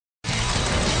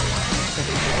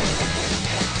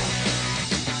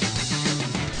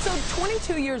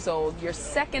22 years old, your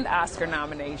second Oscar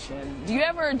nomination. Do you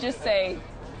ever just say,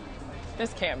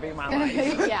 this can't be my life?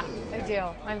 Yeah, I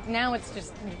do. Now it's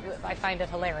just, I find it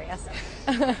hilarious.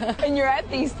 And you're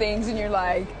at these things and you're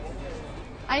like,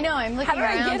 I know, I'm looking How did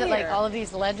I around get at like here? all of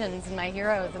these legends and my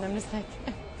heroes, and I'm just like,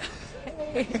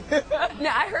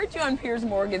 Now, I heard you on Piers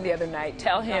Morgan the other night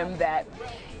tell him that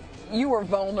you were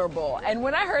vulnerable. And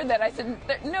when I heard that, I said,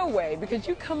 no way, because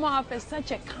you come off as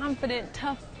such a confident,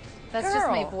 tough that's girl. just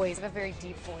my voice. I have a very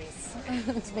deep voice.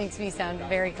 It makes me sound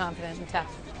very confident and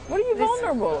tough. What are you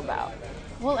vulnerable about?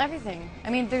 Well, everything. I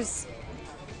mean, there's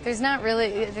no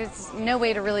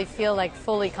way to really feel like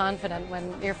fully confident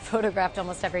when you're photographed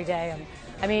almost every day. And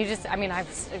I mean,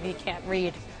 you can't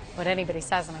read what anybody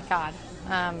says, oh my God.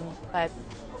 But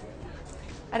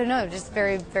I don't know, just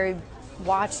very, very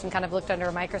watched and kind of looked under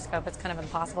a microscope. It's kind of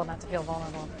impossible not to feel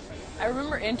vulnerable. I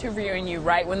remember interviewing you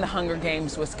right when The Hunger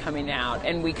Games was coming out,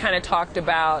 and we kind of talked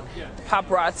about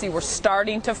paparazzi were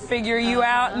starting to figure you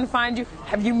out and find you.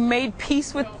 Have you made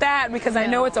peace with that? Because I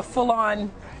know it's a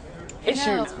full-on issue.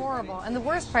 No, it's horrible. And the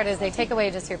worst part is they take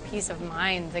away just your peace of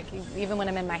mind. Like, even when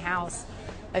I'm in my house,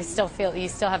 you still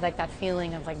have like that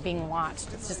feeling of like being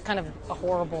watched. It's just kind of a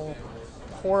horrible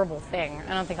thing.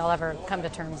 I don't think I'll ever come to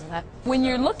terms with that. When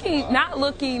you're not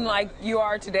looking like you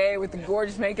are today with the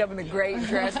gorgeous makeup and the great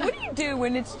dress, what do you do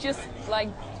when it's just like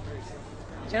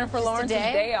Jennifer Lawrence's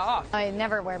day off? I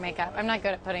never wear makeup. I'm not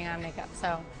good at putting on makeup,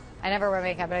 so I never wear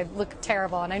makeup, but I look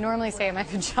terrible, and I normally stay in my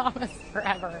pajamas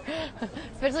forever,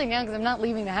 especially now because I'm not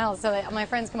leaving the house. So my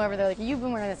friends come over, they're like, you've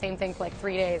been wearing the same thing for like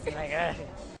 3 days. I'm like, ugh.